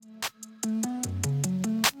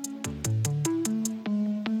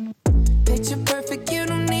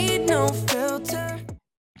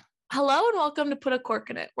welcome to Put a Cork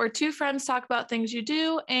in It, where two friends talk about things you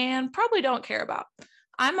do and probably don't care about.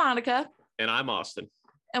 I'm Monica. And I'm Austin.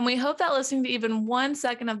 And we hope that listening to even 1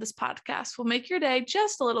 second of this podcast will make your day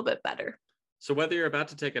just a little bit better. So whether you're about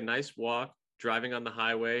to take a nice walk, driving on the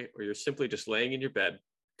highway, or you're simply just laying in your bed,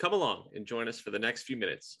 come along and join us for the next few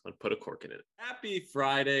minutes on Put a Cork in It. Happy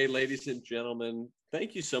Friday, ladies and gentlemen.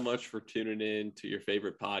 Thank you so much for tuning in to your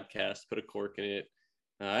favorite podcast, Put a Cork in It.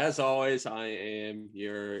 As always, I am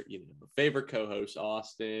your favorite co-host,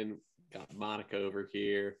 Austin. Got Monica over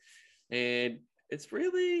here. And it's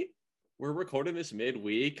really, we're recording this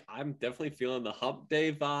midweek. I'm definitely feeling the hump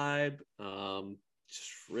day vibe.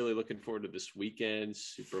 Just really looking forward to this weekend,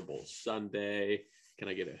 Super Bowl Sunday. Can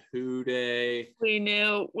I get a Who Day? We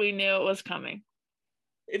knew it was coming.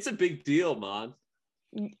 It's a big deal, Mon.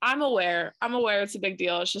 I'm aware it's a big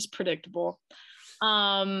deal. It's just predictable.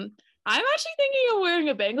 I'm actually thinking of wearing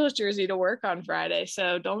a Bengals jersey to work on Friday,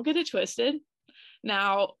 so don't get it twisted.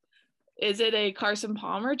 Now, is it a Carson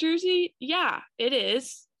Palmer jersey? Yeah, it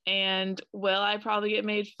is. And will I probably get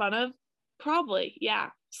made fun of? Probably, yeah.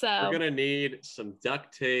 So we're going to need some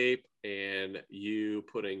duct tape and you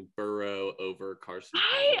putting Burrow over Carson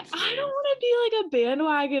Palmer's I name. don't want to be like a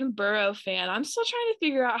bandwagon Burrow fan. I'm still trying to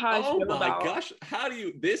figure out how I feel about. Oh my gosh, how do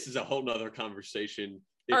you? This is a whole nother conversation.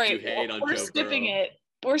 All right, we're skipping it.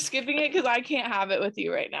 We're skipping it because I can't have it with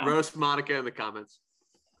you right now. Roast Monica in the comments.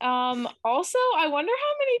 Also, I wonder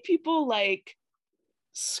how many people like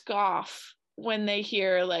scoff when they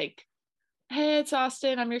hear like, "Hey, it's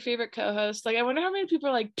Austin. I'm your favorite co-host." Like, I wonder how many people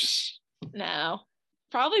are like, Psh, "No."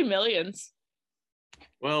 Probably millions.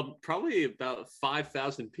 Well, probably about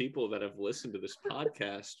 5,000 people that have listened to this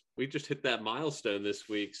podcast. We just hit that milestone this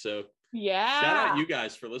week. So yeah, shout out you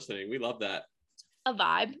guys for listening. We love that. A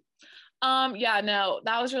vibe. Yeah, no,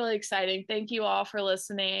 that was really exciting. Thank you all for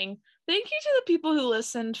listening. Thank you to the people who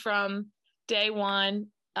listened from day one,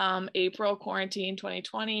 April quarantine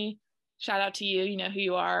 2020. Shout out to you. You know who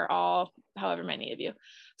you are, all, however many of you.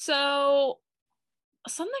 So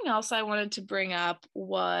something else I wanted to bring up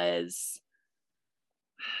was,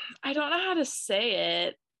 I don't know how to say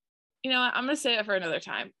it. You know what? I'm going to say it for another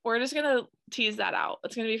time. We're just going to tease that out.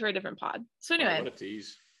 It's going to be for a different pod. So anyway, what a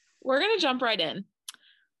tease. We're going to jump right in.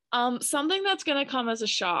 Something that's going to come as a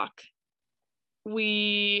shock.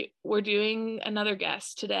 We're doing another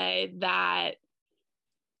guest today that,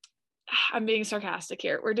 I'm being sarcastic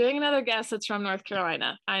here. We're doing another guest that's from North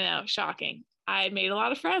Carolina. I know, shocking. I made a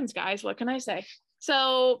lot of friends, guys. What can I say?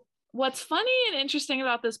 So what's funny and interesting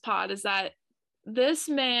about this pod is that this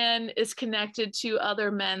man is connected to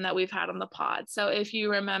other men that we've had on the pod. So if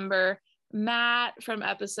you remember Matt from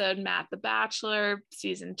episode Matt the Bachelor,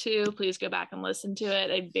 season 2, please go back and listen to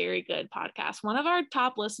it. A very good podcast. One of our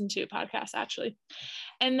top listened to podcasts, actually.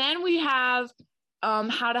 And then we have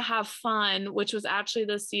How to Have Fun, which was actually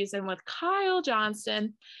this season with Kyle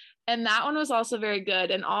Johnston. And that one was also very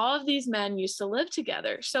good. And all of these men used to live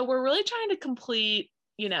together. So we're really trying to complete,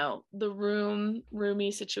 the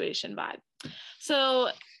roomy situation vibe. So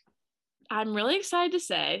I'm really excited to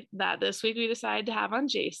say that this week we decided to have on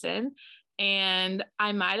Jason. And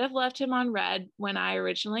I might have left him on red when I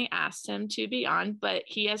originally asked him to be on, but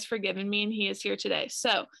he has forgiven me and he is here today.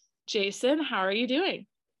 So, Jason, how are you doing?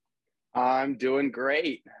 I'm doing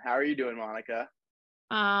great. How are you doing, Monica?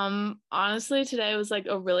 Honestly, today was like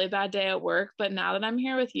a really bad day at work, but now that I'm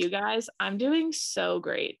here with you guys, I'm doing so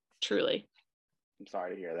great, truly. I'm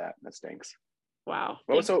sorry to hear that. That stinks. Wow.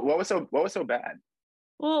 What was so bad?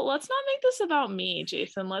 Well, let's not make this about me,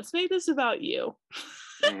 Jason. Let's make this about you.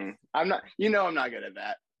 I'm not good at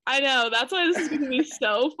that. I know. That's why this is going to be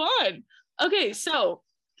so fun. Okay, so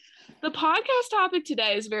the podcast topic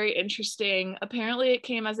today is very interesting. Apparently, it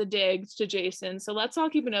came as a dig to Jason. So let's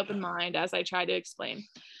all keep an open mind as I try to explain.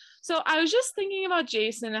 So I was just thinking about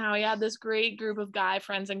Jason and how he had this great group of guy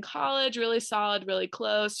friends in college, really solid, really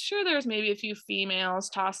close. Sure, there's maybe a few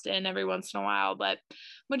females tossed in every once in a while, but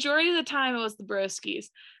majority of the time it was the broskies.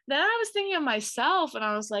 Then I was thinking of myself and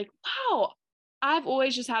I was like, wow, I've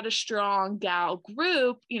always just had a strong gal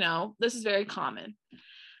group. This is very common.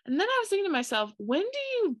 And then I was thinking to myself, when do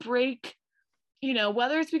you break,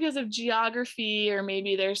 whether it's because of geography or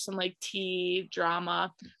maybe there's some like tea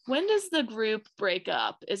drama, when does the group break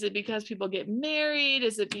up? Is it because people get married?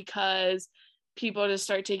 Is it because people just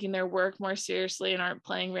start taking their work more seriously and aren't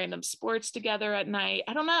playing random sports together at night?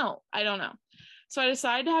 I don't know. So I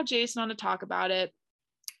decided to have Jason on to talk about it.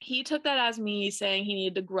 He took that as me saying he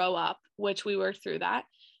needed to grow up, which we worked through that.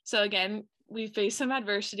 So again, we faced some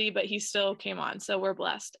adversity, but he still came on. So we're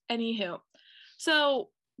blessed. Anywho, so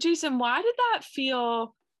Jason, why did that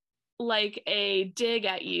feel like a dig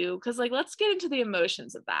at you, because like let's get into the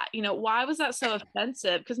emotions of that. You know, why was that so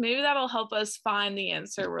offensive? Because maybe that'll help us find the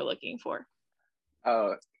answer we're looking for.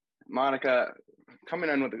 Monica, coming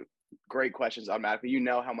in with great questions automatically. You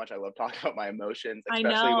know how much I love talking about my emotions, I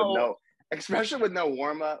know. especially with no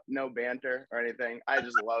warm up, no banter or anything. I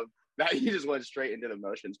just love that you just went straight into the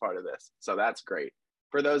emotions part of this. So that's great.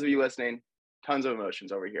 For those of you listening, tons of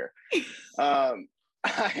emotions over here.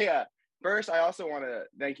 First, I also want to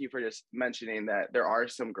thank you for just mentioning that there are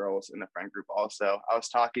some girls in the friend group also. I was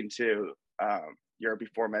talking to your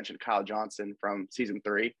before mentioned Kyle Johnson from season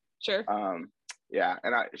 3. Sure. Yeah,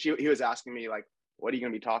 and he was asking me like, what are you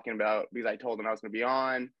going to be talking about? Because I told him I was going to be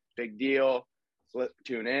on, big deal,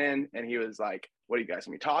 tune in. And he was like, what are you guys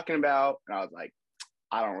going to be talking about? And I was like,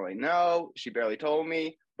 I don't really know. She barely told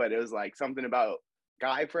me, but it was like something about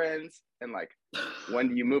guy friends and like, when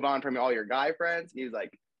do you move on from all your guy friends? He was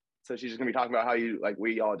like, so she's just going to be talking about how you, like,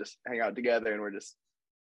 we all just hang out together and we're just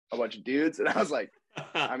a bunch of dudes. And I was like,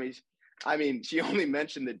 I mean, she only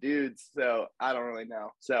mentioned the dudes, so I don't really know.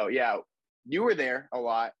 So yeah, you were there a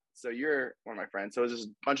lot. So you're one of my friends. So it was just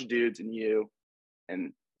a bunch of dudes and you.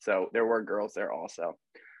 And so there were girls there also.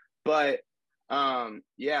 But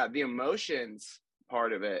yeah, the emotions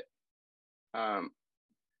part of it, I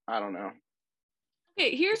don't know.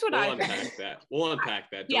 Okay, here's what we'll I unpack think. that. We'll unpack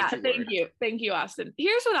that. Yeah, thank you. Thank you, Austin.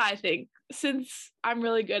 Here's what I think. Since I'm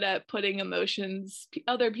really good at putting emotions,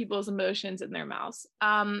 other people's emotions in their mouths.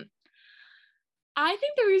 I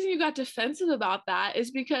think the reason you got defensive about that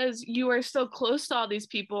is because you are still close to all these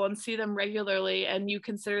people and see them regularly and you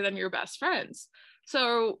consider them your best friends.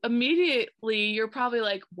 So immediately you're probably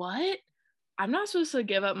like, what? I'm not supposed to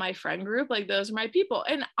give up my friend group. Like, those are my people.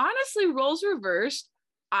 And honestly, roles reversed,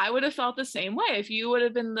 I would have felt the same way. If you would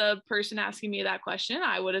have been the person asking me that question,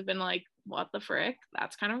 I would have been like, what the frick?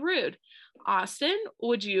 That's kind of rude. Austin,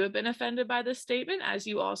 would you have been offended by this statement, as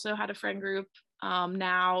you also had a friend group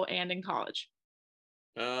now and in college?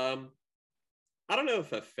 I don't know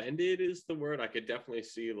if offended is the word. I could definitely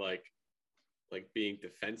see like being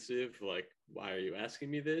defensive, like, why are you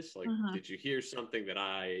asking me this? Like, did you hear something that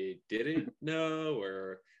I didn't know?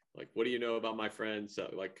 Or like, what do you know about my friends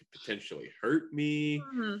that like could potentially hurt me?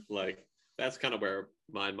 Like, that's kind of where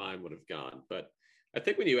my mind would have gone. But I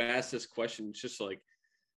think when you ask this question, it's just like,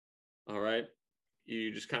 all right,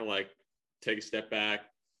 you just kind of like take a step back,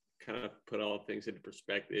 kind of put all things into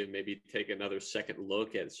perspective, maybe take another second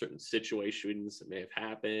look at certain situations that may have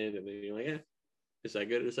happened, and then you're like, is that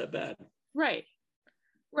good or is that bad? Right.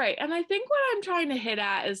 And I think what I'm trying to hit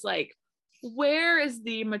at is like, where is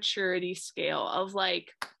the maturity scale of like,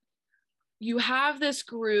 you have this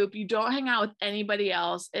group, you don't hang out with anybody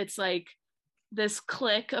else, it's like this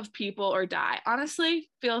clique of people or die. Honestly,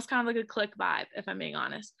 feels kind of like a clique vibe, if I'm being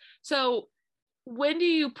honest. So when do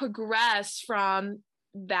you progress from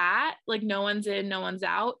that, like no one's in, no one's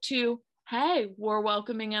out, to, hey, we're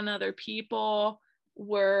welcoming in other people,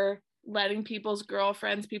 we're letting people's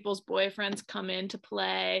girlfriends, people's boyfriends come in to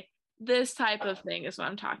play? This type of thing is what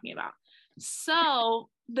I'm talking about. So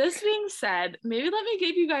this being said, maybe let me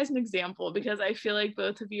give you guys an example, because I feel like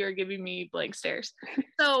both of you are giving me blank stares.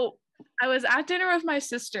 So I was at dinner with my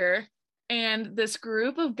sister, and this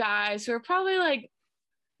group of guys who are probably like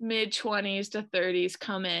mid-20s to 30s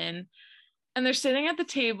come in, and they're sitting at the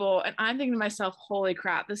table, and I'm thinking to myself, holy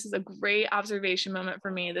crap, this is a great observation moment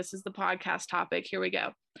for me. This is the podcast topic. Here we go.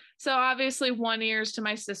 So obviously one ear is to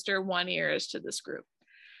my sister, one ear is to this group.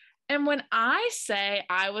 And when I say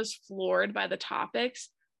I was floored by the topics,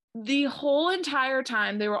 the whole entire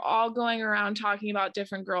time they were all going around talking about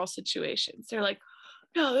different girl situations. They're like,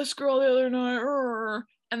 yeah, this girl the other night,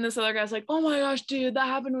 and this other guy's like, oh my gosh, dude, that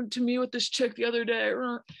happened to me with this chick the other day.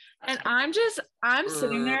 And I'm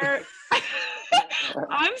sitting there,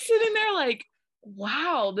 I'm sitting there like,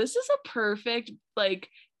 wow, this is a perfect like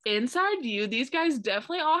inside view. These guys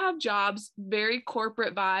definitely all have jobs, very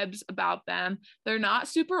corporate vibes about them. They're not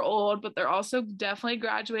super old, but they're also definitely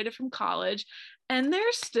graduated from college, and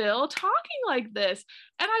they're still talking like this.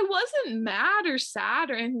 And I wasn't mad or sad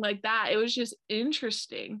or anything like that. It was just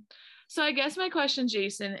interesting. So I guess my question,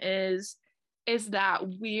 Jason, is that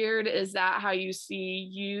weird? Is that how you see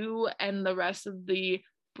you and the rest of the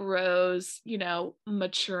bros, you know,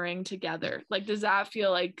 maturing together? Like, does that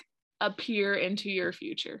feel like a peer into your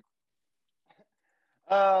future?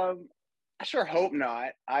 I sure hope not.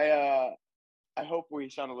 I hope we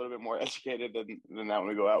sound a little bit more educated than that when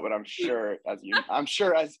we go out, but I'm sure as you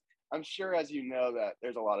know that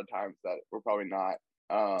there's a lot of times that we're probably not.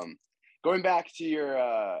 Going back to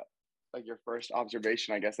your like your first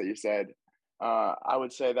observation, I guess, that you said, I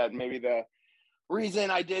would say that maybe the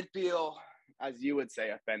reason I did feel as you would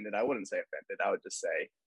say, offended. I wouldn't say offended. I would just say,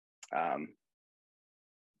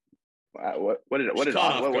 what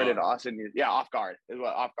word did Austin use? Yeah, off guard is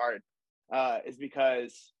what off guard is,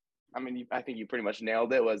 because I mean, I think you pretty much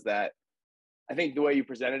nailed it. Was that I think the way you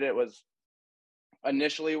presented it was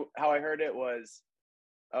initially how I heard it was,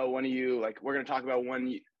 oh, when you like, we're going to talk about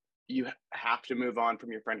when you have to move on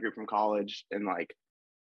from your friend group from college and like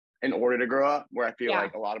in order to grow up, where I feel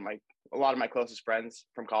like a lot of my closest friends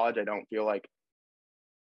from college, I don't feel like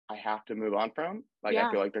I have to move on from. Like,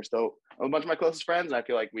 I feel like they're still a bunch of my closest friends, and I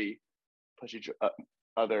feel like we push each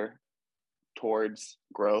other towards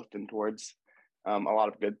growth and towards a lot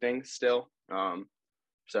of good things still.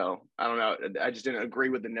 So I don't know. I just didn't agree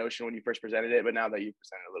with the notion when you first presented it, but now that you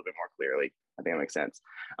presented it a little bit more clearly, I think it makes sense.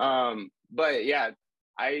 But yeah,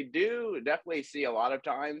 I do definitely see a lot of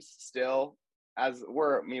times still, as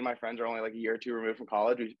me and my friends are only like a year or two removed from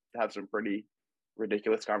college, we have some pretty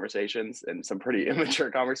ridiculous conversations and some pretty immature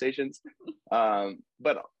conversations.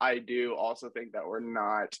 But I do also think that we're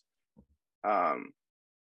not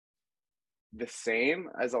the same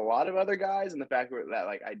as a lot of other guys, and the fact that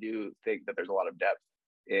like I do think that there's a lot of depth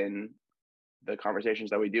in the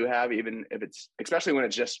conversations that we do have, even if it's, especially when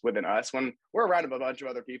it's just within us. When we're around a bunch of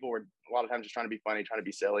other people, we're a lot of times just trying to be funny, trying to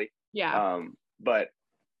be silly. But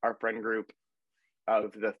our friend group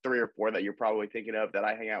of the 3 or 4 that you're probably thinking of that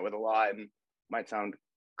I hang out with a lot and might sound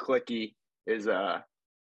cliquey is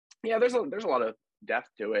there's a lot of depth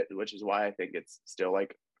to it, which is why I think it's still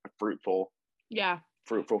like a fruitful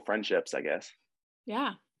friendships, I guess.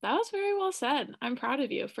 Yeah, that was very well said. I'm proud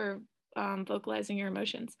of you for vocalizing your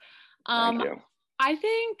emotions. Thank you. I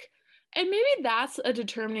think, and maybe that's a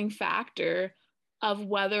determining factor of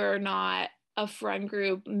whether or not a friend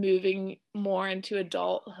group moving more into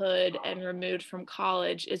adulthood and removed from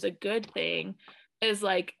college is a good thing, is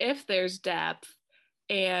like if there's depth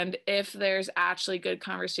and if there's actually good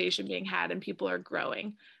conversation being had and people are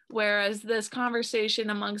growing. Whereas this conversation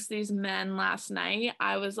amongst these men last night,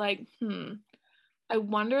 I was like, I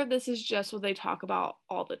wonder if this is just what they talk about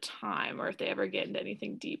all the time or if they ever get into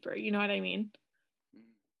anything deeper. You know what I mean?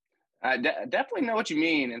 I definitely know what you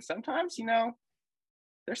mean. And sometimes,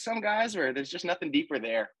 there's some guys where there's just nothing deeper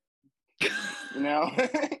there. You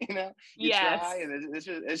try and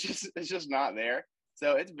it's just not there.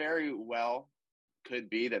 So it's very well could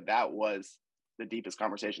be that was the deepest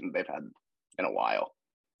conversation that they've had in a while.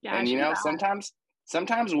 Yeah, and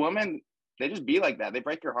sometimes women, they just be like that. They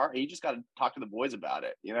break your heart and you just got to talk to the boys about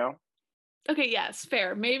it, Okay, yes,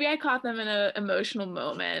 fair. Maybe I caught them in an emotional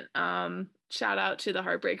moment. Shout out to the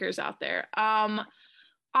heartbreakers out there.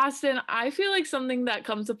 Austin, I feel like something that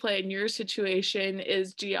comes to play in your situation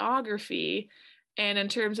is geography. And in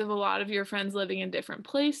terms of a lot of your friends living in different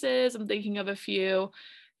places, I'm thinking of a few.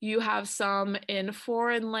 You have some in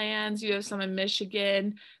foreign lands, you have some in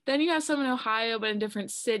Michigan, then you have some in Ohio, but in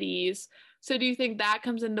different cities. So do you think that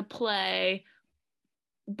comes into play?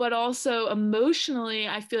 But also emotionally,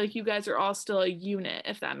 I feel like you guys are all still a unit,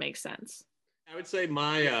 if that makes sense. I would say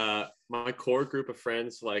my core group of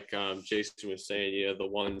friends, like Jason was saying, the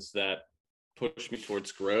ones that push me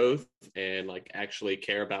towards growth and like actually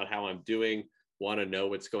care about how I'm doing, want to know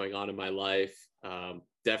what's going on in my life,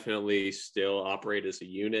 definitely still operate as a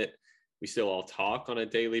unit. We still all talk on a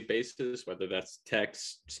daily basis, whether that's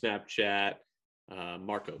text, Snapchat,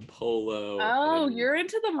 Marco Polo. Oh, you're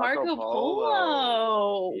into the Marco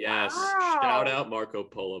Polo. Yes. Wow. Shout out Marco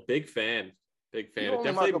Polo. Big fan. You're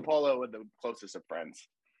only Marco Polo with the closest of friends.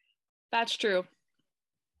 That's true.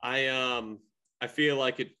 I feel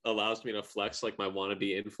like it allows me to flex like my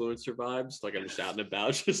wannabe influencer vibes. Like I'm just out and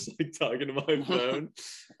about, just like talking to my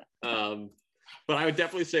phone. But I would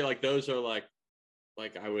definitely say like those are like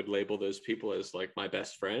I would label those people as like my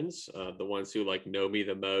best friends, the ones who like know me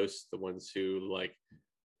the most, the ones who like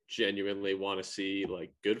genuinely want to see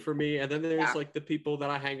like good for me. And then there's like the people that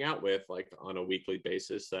I hang out with like on a weekly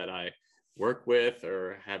basis that I work with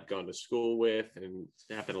or have gone to school with and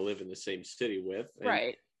happen to live in the same city with. And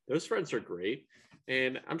right. Those friends are great.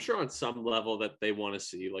 And I'm sure on some level that they want to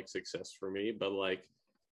see like success for me, but like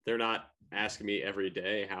they're not asking me every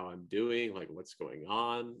day how I'm doing, like what's going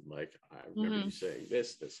on. Like I remember you saying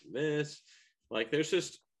this, and this. Like there's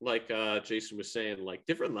just like Jason was saying, like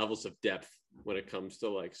different levels of depth when it comes to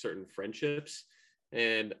like certain friendships.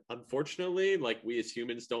 And unfortunately, like we as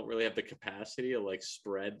humans don't really have the capacity to like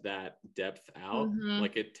spread that depth out.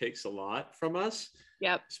 Like it takes a lot from us.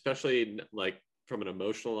 Yep. Especially like from an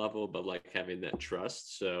emotional level, but like having that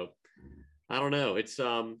trust. So I don't know. It's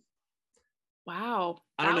wow.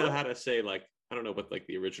 I don't know how to say like I don't know what like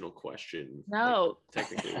the original question no like,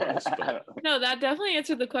 technically was, but no, that definitely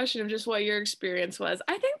answered the question of just what your experience was.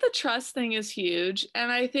 I think the the trust thing is huge.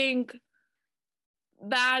 And I think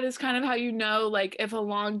that is kind of how you know, like, if a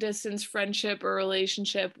long distance friendship or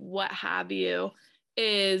relationship, what have you,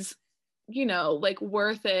 is, you know, like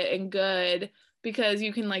worth it and good, because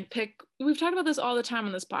you can like we've talked about this all the time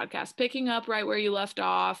on this podcast, picking up right where you left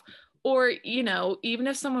off, or, you know, even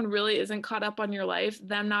if someone really isn't caught up on your life,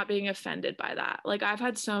 them not being offended by that. Like, I've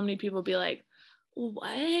had so many people be like,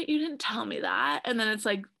 what? You didn't tell me that. And then it's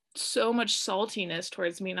like so much saltiness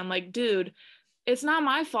towards me. And I'm like, dude, it's not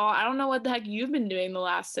my fault. I don't know what the heck you've been doing the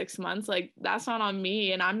last 6 months. Like, that's not on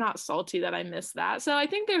me. And I'm not salty that I missed that. So I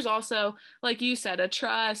think there's also, like you said, a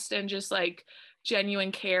trust and just like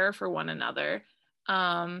genuine care for one another.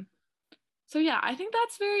 So yeah, I think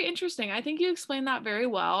that's very interesting. I think you explained that very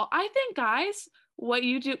well. I think, guys, what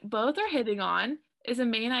you do both are hitting on is a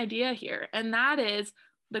main idea here, and that is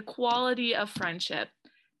the quality of friendship.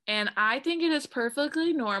 And I think it is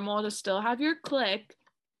perfectly normal to still have your clique.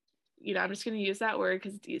 You know, I'm just going to use that word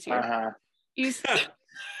because it's easier. You still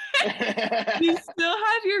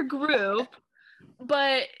have your group,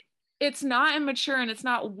 but it's not immature and it's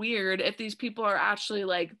not weird if these people are actually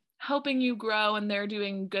like helping you grow and they're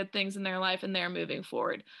doing good things in their life and they're moving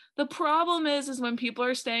forward. The problem is when people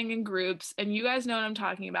are staying in groups, and you guys know what I'm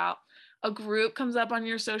talking about, a group comes up on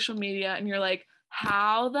your social media and you're like,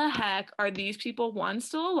 how the heck are these people, one,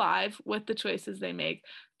 still alive with the choices they make?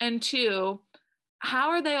 And two, how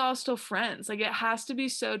are they all still friends? Like, it has to be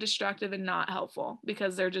so destructive and not helpful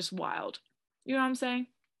because they're just wild. You know what I'm saying?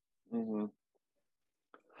 Mm-hmm.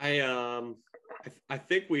 I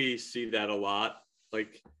think we see that a lot,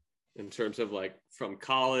 like in terms of like from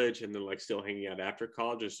college and then like still hanging out after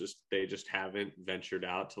college. It's just they just haven't ventured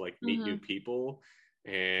out to like meet new people,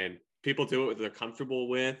 and people do it what they're comfortable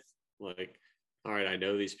with. Like, all right, I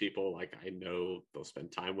know these people, like I know they'll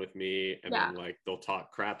spend time with me, and then like they'll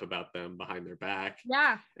talk crap about them behind their back.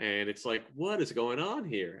 Yeah. And it's like, what is going on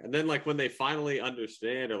here? And then like when they finally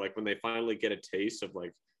understand, or like when they finally get a taste of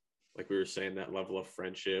like we were saying, that level of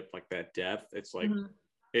friendship, like that depth, it's like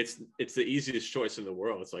it's the easiest choice in the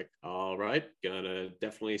world. It's like, all right, gonna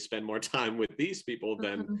definitely spend more time with these people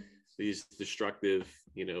than these destructive,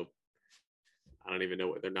 you know, I don't even know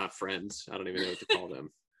what, they're not friends. I don't even know what to call them.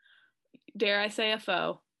 Dare I say a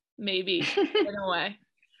foe? Maybe in a way.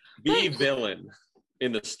 The villain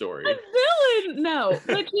in the story. A villain? No.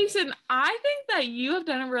 But Jason, I think that you have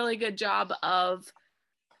done a really good job of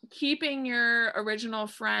keeping your original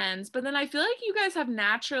friends, but then I feel like you guys have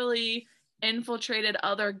naturally infiltrated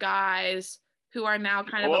other guys who are now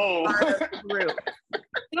kind of a part of the group.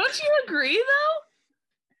 Don't you agree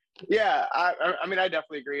though? Yeah, I mean, I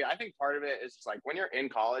definitely agree. I think part of it is just like when you're in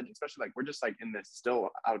college, especially like we're just like in this still,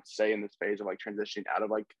 I would say, in this phase of like transitioning out of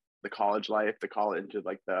like the college life, the college into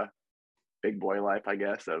like the big boy life, I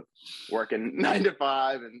guess, of working 9 to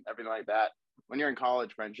 5 and everything like that. When you're in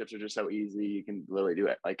college, friendships are just so easy. You can literally do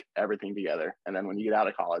it like everything together. And then when you get out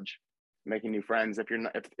of college, making new friends, if you're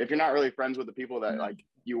not really friends with the people that like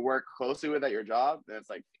you work closely with at your job, then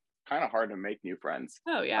it's like kind of hard to make new friends.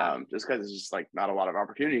 Oh yeah. Just because it's just like not a lot of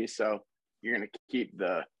opportunities. So you're gonna keep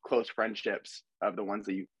the close friendships of the ones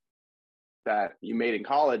that you made in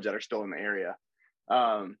college that are still in the area.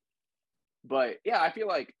 But yeah, I feel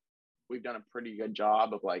like we've done a pretty good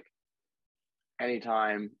job of like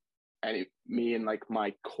anytime me and like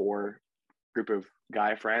my core group of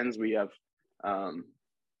guy friends, we have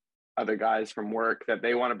other guys from work that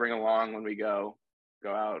they want to bring along when we go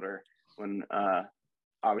out, or when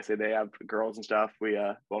obviously they have girls and stuff, we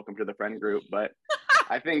welcome to the friend group. But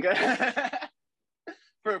I think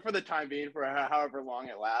for the time being, for however long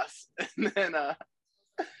it lasts, and then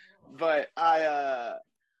but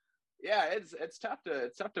yeah, it's tough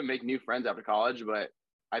to make new friends after college, but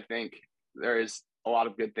I think there is a lot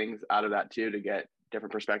of good things out of that too, to get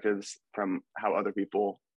different perspectives from how other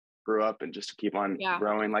people grew up and just to keep on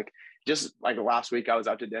growing. Like just like last week I was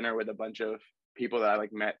out to dinner with a bunch of people that I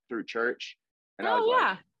like met through church, and I was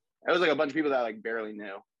like, it was like a bunch of people that I like barely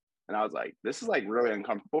knew, and I was like, this is like really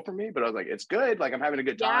uncomfortable for me, but I was like, it's good, like I'm having a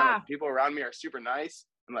good time. Like, people around me are super nice,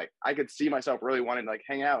 and like I could see myself really wanting to like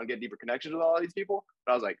hang out and get deeper connections with all these people,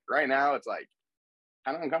 but I was like, right now it's like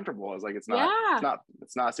kind of uncomfortable. I was like, it's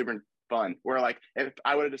not super fun. Where like if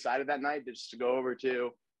I would have decided that night just to go over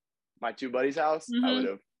to my two buddies' house, I would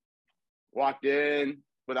have walked in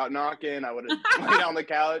without knocking. I would have laid on the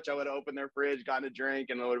couch. I would have opened their fridge, gotten a drink,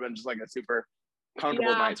 and it would have been just like a super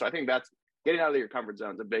comfortable night. So I think that's getting out of your comfort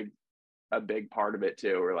zone is a big part of it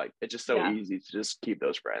too. Where like it's just so easy to just keep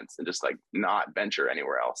those friends and just like not venture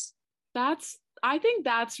anywhere else. I think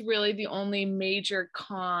that's really the only major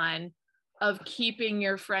con of keeping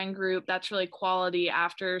your friend group that's really quality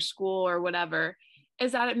after school or whatever.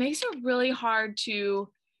 is that it makes it really hard to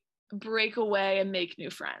break away and make new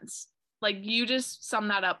friends. Like, you just sum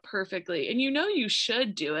that up perfectly. And you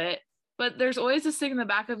should do it, but there's always this thing in the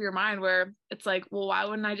back of your mind where it's like, well, why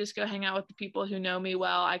wouldn't I just go hang out with the people who know me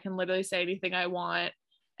well? I can literally say anything I want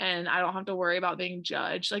and I don't have to worry about being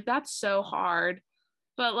judged. Like, that's so hard.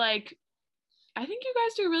 But like, I think you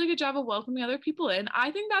guys do a really good job of welcoming other people in.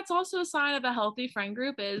 I think that's also a sign of a healthy friend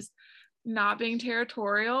group, is not being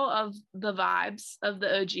territorial of the vibes of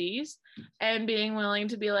the OGs and being willing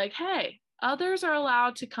to be like, hey, others are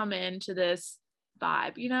allowed to come into this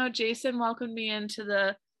vibe. You know, Jason welcomed me into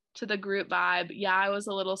the group vibe. Yeah, I was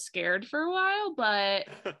a little scared for a while, but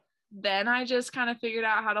then I just kind of figured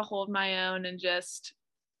out how to hold my own and just,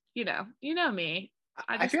 you know me.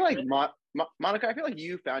 I feel like Monica, I feel like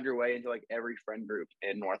you found your way into like every friend group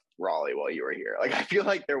in North Raleigh while you were here. Like, I feel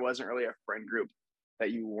like there wasn't really a friend group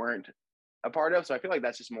that you weren't a part of. So I feel like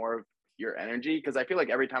that's just more of your energy. Because I feel like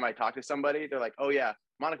every time I talk to somebody, they're like, oh yeah,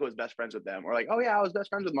 Monica was best friends with them. Or like, oh yeah, I was best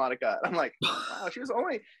friends with Monica. I'm like, wow, she was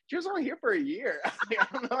only here for a year. Like, I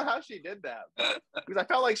don't know how she did that. Because I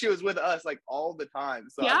felt like she was with us like all the time.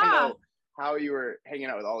 So Yeah. I don't know how you were hanging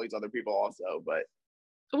out with all these other people also. But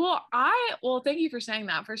well, thank you for saying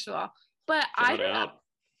that, first of all. But I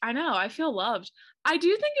know, I feel loved. I do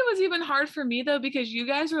think it was even hard for me though, because you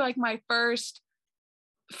guys were like my first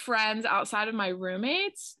friends outside of my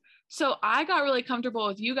roommates. So I got really comfortable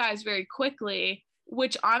with you guys very quickly,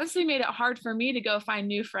 which honestly made it hard for me to go find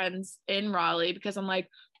new friends in Raleigh, because I'm like,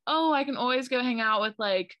 oh, I can always go hang out with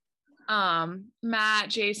like Matt,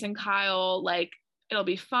 Jason, Kyle, like it'll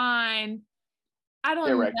be fine. I don't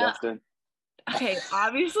know. Justin. Okay,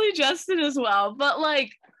 obviously Justin as well, but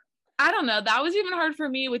like, I don't know, that was even hard for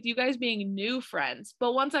me with you guys being new friends.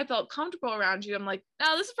 But once I felt comfortable around you, I'm like,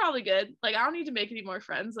 no, this is probably good. Like, I don't need to make any more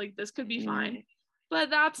friends. Like, this could be fine.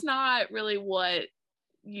 But that's not really what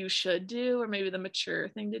you should do, or maybe the mature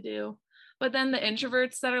thing to do. But then the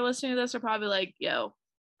introverts that are listening to this are probably like, yo,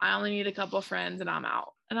 I only need a couple friends and I'm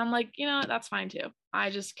out. And I'm like, you know, that's fine too.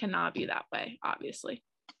 I just cannot be that way, obviously.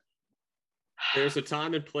 There's a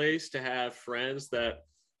time and place to have friends that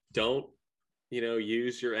don't,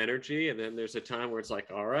 use your energy. And then there's a time where it's like,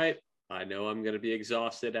 all right, I know I'm going to be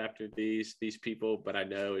exhausted after these people, but I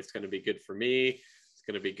know it's going to be good for me. It's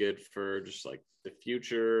going to be good for just like the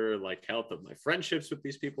future, like health of my friendships with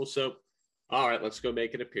these people. So, all right, let's go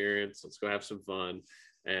make an appearance. Let's go have some fun.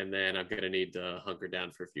 And then I'm going to need to hunker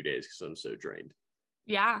down for a few days because I'm so drained.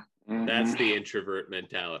 Yeah. That's the introvert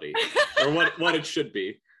mentality, or what it should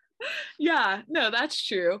be. Yeah, no, that's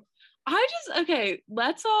true.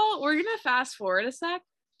 we're gonna fast forward a sec.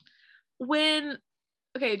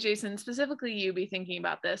 Jason, specifically you be thinking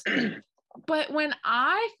about this, but when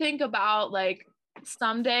I think about like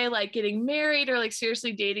someday like getting married or like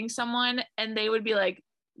seriously dating someone and they would be like,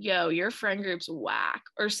 yo, your friend group's whack,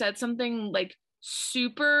 or said something like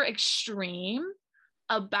super extreme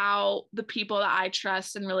about the people that I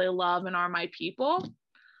trust and really love and are my people,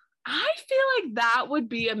 I feel like that would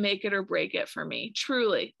be a make it or break it for me,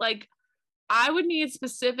 truly. Like, I would need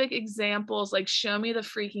specific examples, like show me the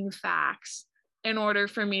freaking facts in order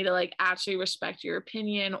for me to like actually respect your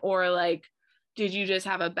opinion, or like, did you just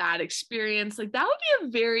have a bad experience? Like, that would be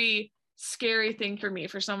a very scary thing for me,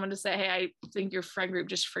 for someone to say, hey, I think your friend group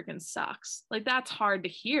just freaking sucks. Like, that's hard to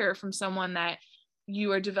hear from someone that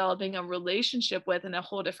you are developing a relationship with in a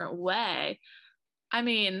whole different way. I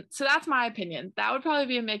mean, so that's my opinion. That would probably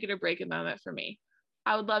be a make it or break it moment for me.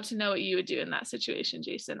 I would love to know what you would do in that situation,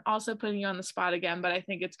 Jason. Also putting you on the spot again, but I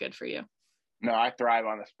think it's good for you. No, I thrive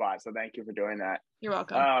on the spot, so thank you for doing that. You're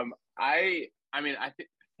welcome. I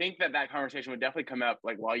think that conversation would definitely come up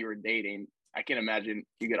like while you were dating. I can imagine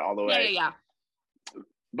you get all the way. Yeah.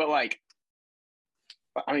 But like,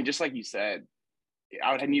 I mean, just like you said,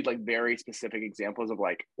 I would need like very specific examples of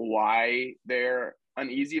like why they're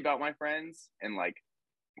uneasy about my friends, and like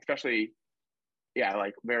especially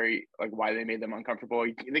like very like why they made them uncomfortable.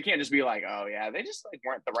 They can't just be like, oh yeah, they just like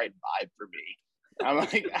weren't the right vibe for me.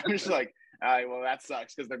 I'm just like, all right, well that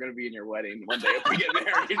sucks because they're gonna be in your wedding one day if we get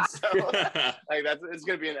married. So like it's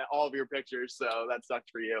gonna be in all of your pictures, so that sucks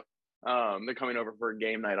for you. They're coming over for a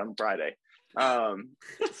game night on Friday.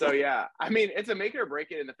 So yeah, I mean, it's a make it or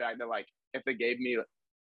break it in the fact that like if they gave me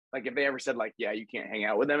like if they ever said like, yeah, you can't hang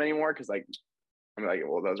out with them anymore because like I'm like,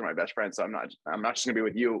 well, those are my best friends, so I'm not just gonna be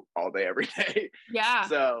with you all day every day. Yeah.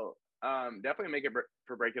 So definitely make it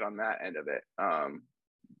for break it on that end of it.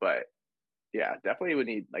 But yeah, definitely would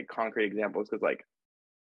need like concrete examples, because like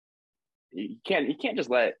you can't just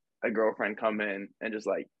let a girlfriend come in and just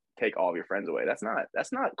like take all of your friends away. That's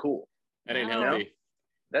not cool. That ain't healthy.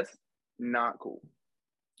 That's not cool.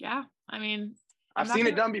 Yeah, I mean, I've seen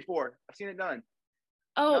it done before. I've seen it done.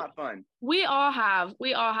 Oh, not fun. We all have,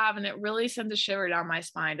 and it really sends a shiver down my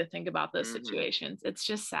spine to think about those situations. It's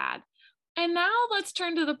just sad. And now let's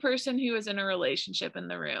turn to the person who is in a relationship in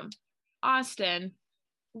the room. Austin,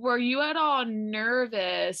 were you at all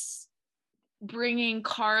nervous bringing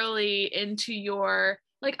Carly into your,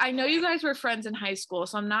 like, I know you guys were friends in high school,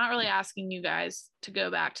 so I'm not really asking you guys to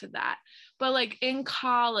go back to that, but like in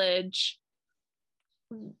college,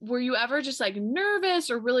 were you ever just like nervous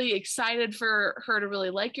or really excited for her to really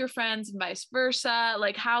like your friends and vice versa?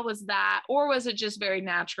 Like, how was that? Or was it just very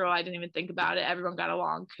natural? I didn't even think about it. Everyone got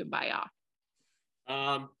along, kumbaya.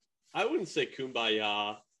 I wouldn't say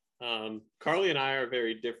kumbaya. Carly and I are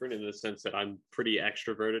very different in the sense that I'm pretty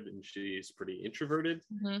extroverted and she's pretty introverted.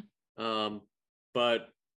 But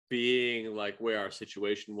being like where our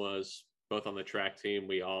situation was, both on the track team,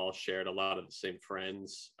 we all shared a lot of the same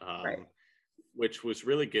friends. Right. Which was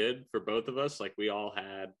really good for both of us. Like we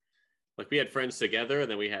had friends together and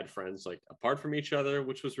then we had friends like apart from each other,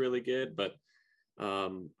 which was really good. But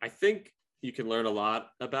I think you can learn a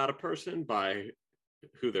lot about a person by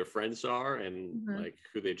who their friends are and like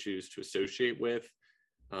who they choose to associate with.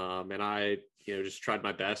 And I, just tried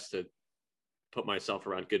my best to put myself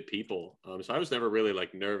around good people. So I was never really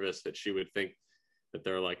like nervous that she would think that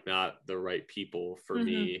they're like not the right people for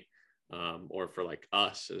me. Or for like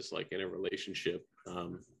us as like in a relationship.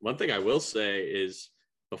 One thing I will say is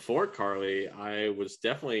before Carly, I was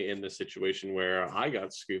definitely in the situation where I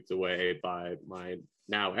got scooped away by my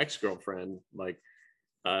now ex-girlfriend, like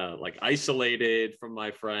isolated from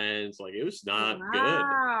my friends. Like it was not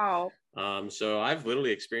good. So I've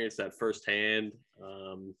literally experienced that firsthand.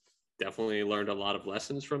 Definitely learned a lot of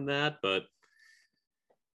lessons from that, but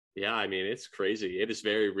yeah, I mean, it's crazy. It is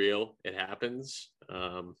very real. It happens.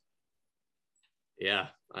 Yeah,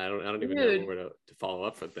 I don't even know where to follow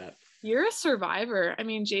up with that. You're a survivor. I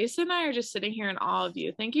mean, Jason and I are just sitting here in awe of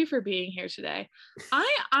you. Thank you for being here today.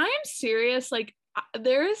 I'm serious. Like,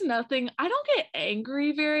 there is nothing, I don't get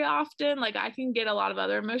angry very often. Like, I can get a lot of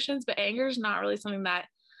other emotions, but anger is not really something that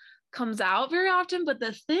comes out very often. But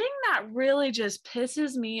the thing that really just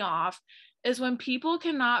pisses me off is when people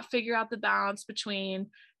cannot figure out the balance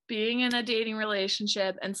between being in a dating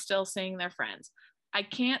relationship and still seeing their friends. I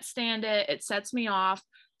can't stand it. It sets me off.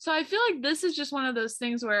 So I feel like this is just one of those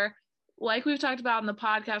things where, like we've talked about in the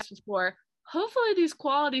podcast before, hopefully these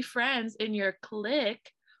quality friends in your clique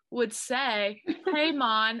would say, hey,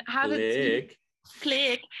 Mon,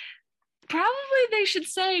 click. Probably they should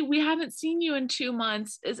say, we haven't seen you in 2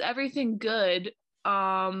 months. Is everything good? You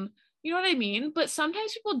know what I mean? But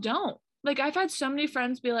sometimes people don't. Like, I've had so many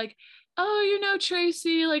friends be like, oh,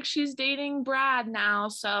 Tracy, like she's dating Brad now.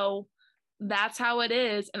 So that's how it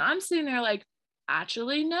is. And I'm sitting there like,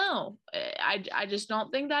 actually, no, I just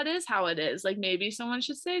don't think that is how it is. Like maybe someone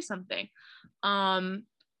should say something.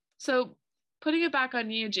 So putting it back on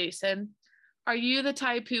you, Jason, are you the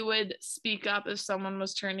type who would speak up if someone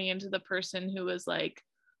was turning into the person who was like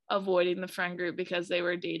avoiding the friend group because they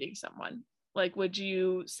were dating someone? Like, would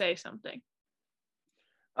you say something?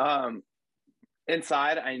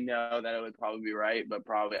 Inside, I know that it would probably be right, but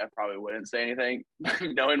I probably wouldn't say anything,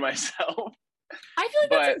 knowing myself. I feel like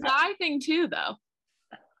that's a guy thing too, though.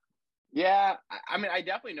 Yeah, I mean, I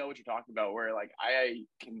definitely know what you're talking about. Where like I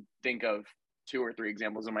can think of 2 or 3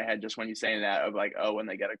 examples in my head just when you saying that of like, oh, when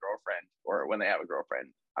they get a girlfriend or when they have a girlfriend,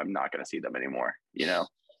 I'm not going to see them anymore.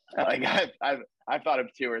 Like I've thought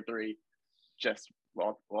of 2 or 3 just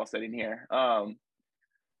while sitting here.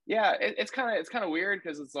 Yeah, it's kind of weird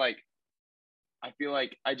because it's like.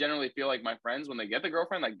 I generally feel like my friends, when they get the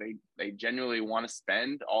girlfriend, like they genuinely want to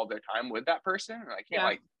spend all their time with that person. And I can't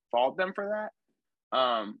like fault them for that.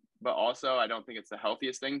 But also I don't think it's the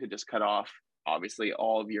healthiest thing to just cut off, obviously,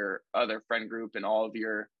 all of your other friend group and all of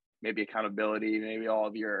your maybe accountability, maybe all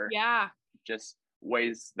of your just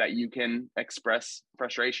ways that you can express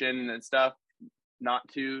frustration and stuff, not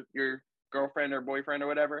to your girlfriend or boyfriend or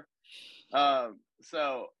whatever.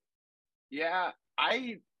 So yeah,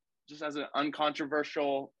 I just as an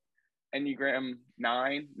uncontroversial Enneagram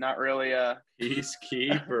 9, not really a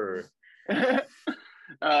peacekeeper.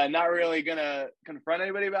 Not really gonna confront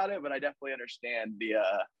anybody about it, but I definitely understand the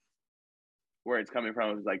where it's coming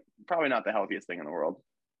from. It's like probably not the healthiest thing in the world.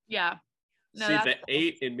 Yeah. No, see, the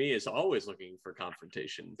 8 in me is always looking for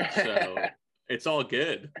confrontation, so it's all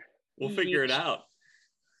good. We'll figure it out.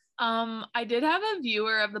 I did have a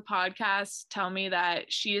viewer of the podcast tell me that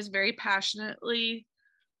she is very passionately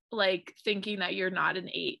like thinking that you're not an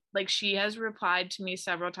 8. Like she has replied to me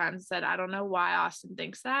several times and said, I don't know why Austin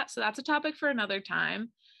thinks that. So that's a topic for another time.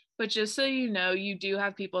 But just so you know, you do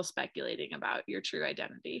have people speculating about your true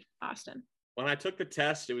identity, Austin. When I took the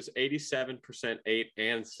test, it was 87% 8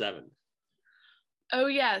 and 7. Oh,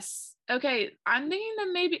 yes. Okay. I'm thinking that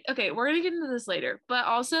maybe, okay, we're going to get into this later, but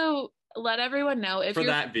also let everyone know if For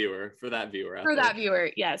you're that viewer out for there. that viewer.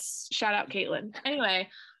 Yes. Shout out Caitlin. Anyway,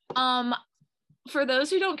 for those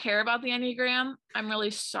who don't care about the Enneagram, I'm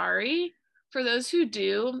really sorry. For those who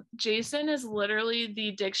do, Jason is literally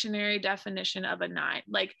the dictionary definition of a 9.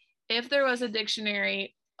 Like, if there was a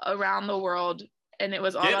dictionary around the world and it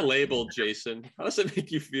was all Get about labeled, Jason. How does it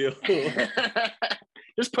make you feel?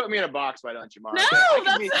 Just put me in a box, why don't you, Monica?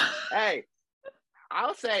 No, Hey,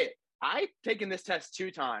 I'll say it. I've taken this test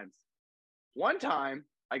 2 times. One time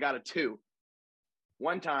I got a 2.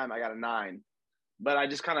 One time I got a 9. But I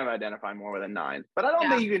just kind of identify more with a 9. But I don't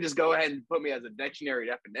think you can just go ahead and put me as a dictionary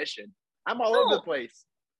definition. I'm all over the place.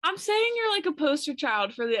 I'm saying you're like a poster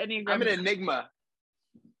child for the Enneagram. I'm an enigma.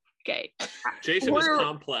 Okay. Jason is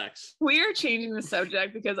complex. We are changing the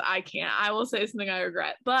subject because I can't. I will say something I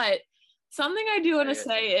regret. But something I do want to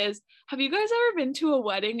say is, have you guys ever been to a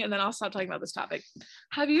wedding? And then I'll stop talking about this topic.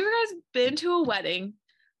 Have you guys been to a wedding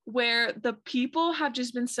where the people have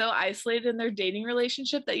just been so isolated in their dating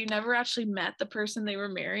relationship that you never actually met the person they were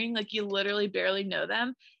marrying? Like, you literally barely know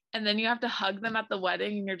them. And then you have to hug them at the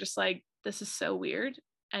wedding and you're just like, this is so weird.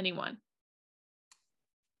 Anyone?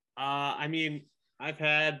 I mean, I've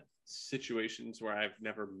had situations where I've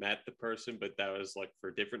never met the person, but that was like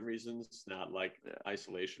for different reasons, not like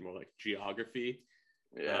isolation, more like geography.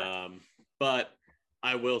 But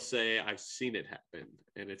I will say I've seen it happen,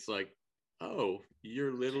 and it's like, oh,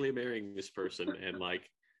 you're literally marrying this person. And like,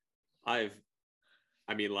 I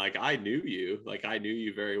knew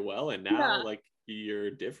you very well, and now like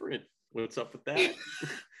you're different. What's up with that?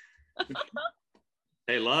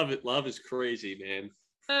 Hey, love is crazy, man.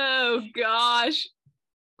 Oh gosh.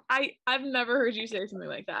 I've never heard you say something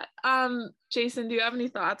like that. Jason, do you have any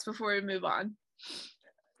thoughts before we move on?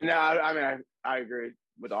 No, I mean, I agree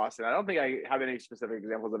with Austin. I don't think I have any specific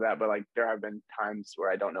examples of that, but like there have been times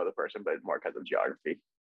where I don't know the person, but more because of geography.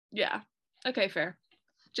 Yeah. Okay, fair.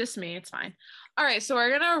 Just me. It's fine. All right, so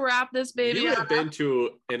we're gonna wrap this baby. You have been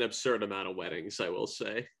to an absurd amount of weddings, I will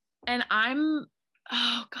say. And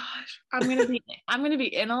oh gosh, I'm gonna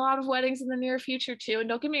be in a lot of weddings in the near future too. And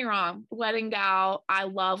don't get me wrong, wedding gal, I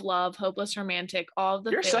love, hopeless romantic, all of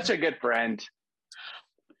the You're things. such a good friend.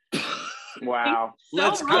 Wow.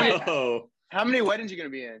 Let's go. How many weddings are you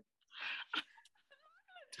gonna be in?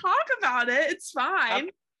 Talk about it. It's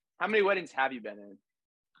fine. How many weddings have you been in?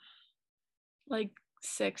 Like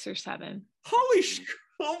 6 or 7. Holy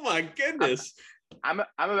oh my goodness. I'm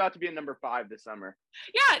about to be in number 5 this summer.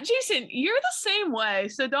 Yeah, Jason, you're the same way.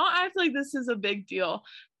 So don't act like this is a big deal.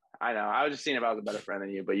 I know. I was just seeing if I was a better friend than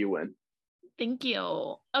you, but you win. Thank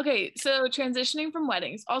you. Okay, so transitioning from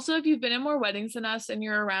weddings. Also, if you've been in more weddings than us and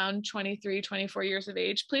you're around 23, 24 years of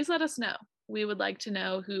age, please let us know. We would like to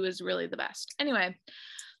know who is really the best. Anyway,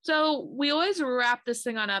 so we always wrap this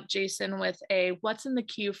thing on up, Jason, with a what's in the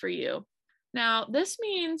queue for you. Now, this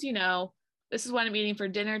means, this is what I'm eating for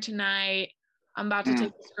dinner tonight. I'm about to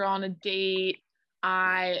take this girl on a date.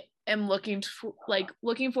 I am looking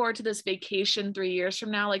forward to this vacation 3 years from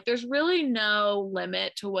now. Like, there's really no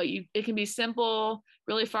limit to it can be simple,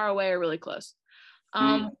 really far away, or really close.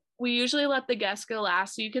 We usually let the guests go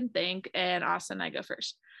last so you can think, and Austin and I go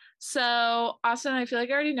first. So Austin, I feel like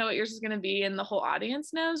I already know what yours is going to be and the whole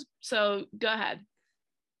audience knows. So go ahead.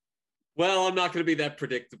 Well, I'm not going to be that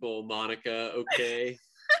predictable, Monica. Okay.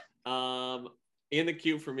 In the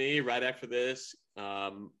queue for me right after this,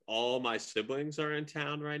 all my siblings are in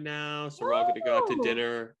town right now. So we're all going to go out to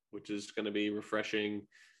dinner, which is going to be refreshing.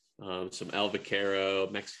 Some El Vaquero,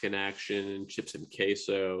 Mexican action, chips and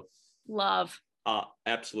queso. Love.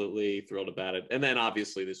 Absolutely thrilled about it. And then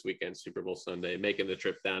obviously this weekend, Super Bowl Sunday, making the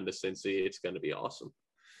trip down to Cincy. It's going to be awesome.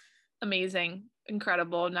 Amazing.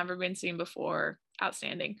 Incredible. Never been seen before.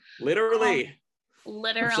 Outstanding. Literally.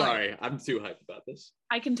 I'm sorry. I'm too hyped about this.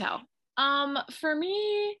 I can tell. For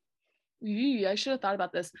me, I should have thought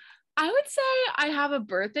about this. I would say I have a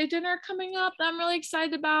birthday dinner coming up that I'm really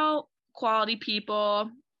excited about. Quality people.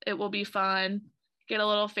 It will be fun. Get a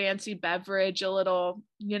little fancy beverage, a little,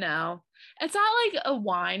 it's not like a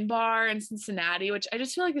wine bar in Cincinnati, which I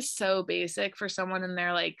just feel like is so basic for someone in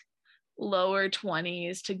their like lower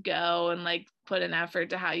 20s to go and like put an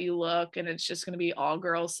effort to how you look. And it's just going to be all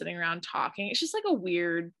girls sitting around talking. It's just like a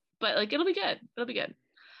weird, but like, it'll be good. It'll be good.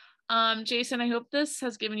 Jason, I hope this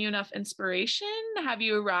has given you enough inspiration. Have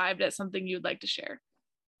you arrived at something you'd like to share?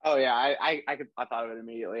 Oh yeah, I thought of it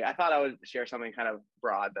immediately. I thought I would share something kind of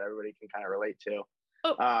broad that everybody can kind of relate to.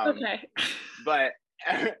 Oh, okay. But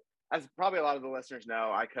as probably a lot of the listeners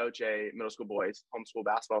know, I coach a middle school boys homeschool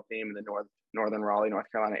basketball team in the northern Raleigh, North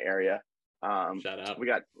Carolina area. Shout out.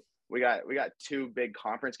 We got 2 big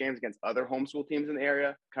conference games against other homeschool teams in the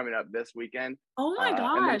area coming up this weekend. Oh my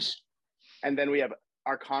gosh. And then we have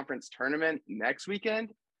our conference tournament next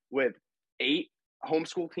weekend with 8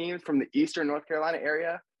 homeschool teams from the Eastern North Carolina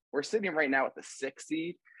area. We're sitting right now at the 6th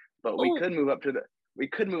seed, but we could move up to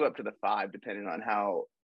the 5 depending on how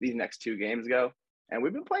these next 2 games go. And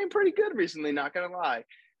we've been playing pretty good recently, not gonna lie.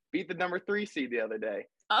 Beat the number 3 seed the other day.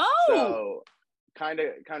 Oh, so kind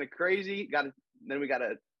of crazy. Then we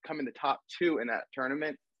gotta come in the top 2 in that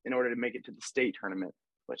tournament in order to make it to the state tournament,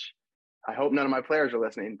 which I hope none of my players are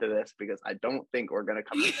listening to this because I don't think we're gonna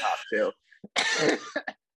come in the top 2.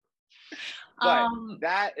 But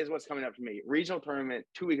that is what's coming up for me. Regional tournament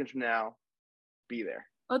 2 weekends from now. Be there.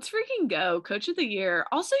 let's freaking go. Coach of the year.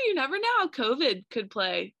 Also, you never know how COVID could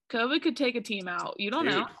play. COVID could take a team out. You don't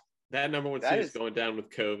know. That number 1 seed is going down with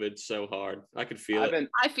COVID so hard. I could feel it.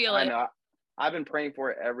 I feel it. Know. I've been praying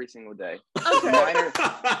for it every single day. Okay.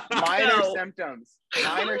 Minor symptoms.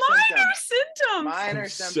 Minor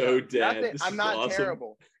symptoms. So dead. I'm not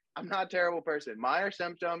terrible. I'm not a terrible person. Minor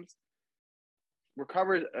symptoms.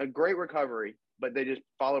 A great recovery, but they just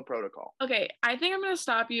follow protocol. Okay, I think I'm going to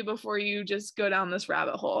stop you before you just go down this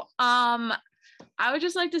rabbit hole. I would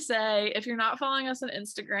just like to say, if you're not following us on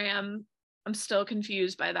Instagram, I'm still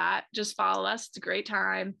confused by that. Just follow us. It's a great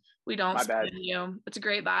time. We don't spam you. It's a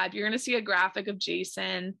great vibe. You're going to see a graphic of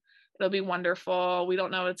Jason. It'll be wonderful. We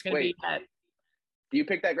don't know what it's going to be yet. Do you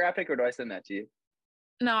pick that graphic or do I send that to you?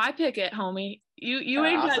 No, I pick it, homie. You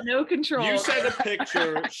ain't got no control. You send a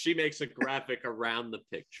picture. She makes a graphic around the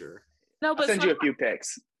picture. No, but I'll send you a few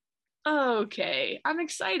pics. Okay, I'm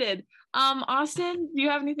excited. Austin, do you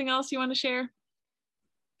have anything else you want to share?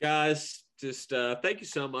 Guys, just thank you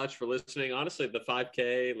so much for listening. Honestly, the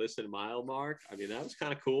 5K listen mile mark, I mean, that was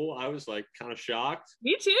kind of cool. I was like kind of shocked.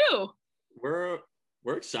 Me too. We're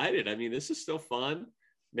excited. I mean, this is still fun.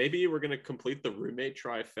 Maybe we're going to complete the roommate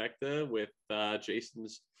trifecta with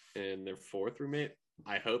Jason's and their 4th roommate.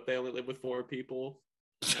 I hope they only live with 4 people.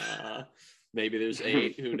 Maybe there's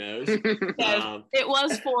 8. Who knows? Yes, it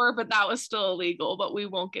was 4, but that was still illegal. But we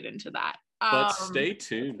won't get into that. But stay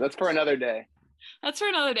tuned. That's for another day. That's for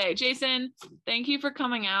another day. Jason, thank you for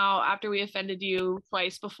coming out after we offended you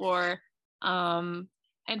twice before. And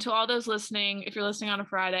to all those listening, if you're listening on a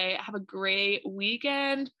Friday, have a great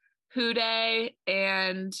weekend. Who Day,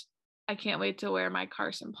 and I can't wait to wear my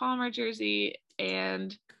Carson Palmer jersey,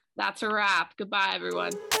 and that's a wrap. Goodbye,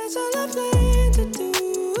 everyone.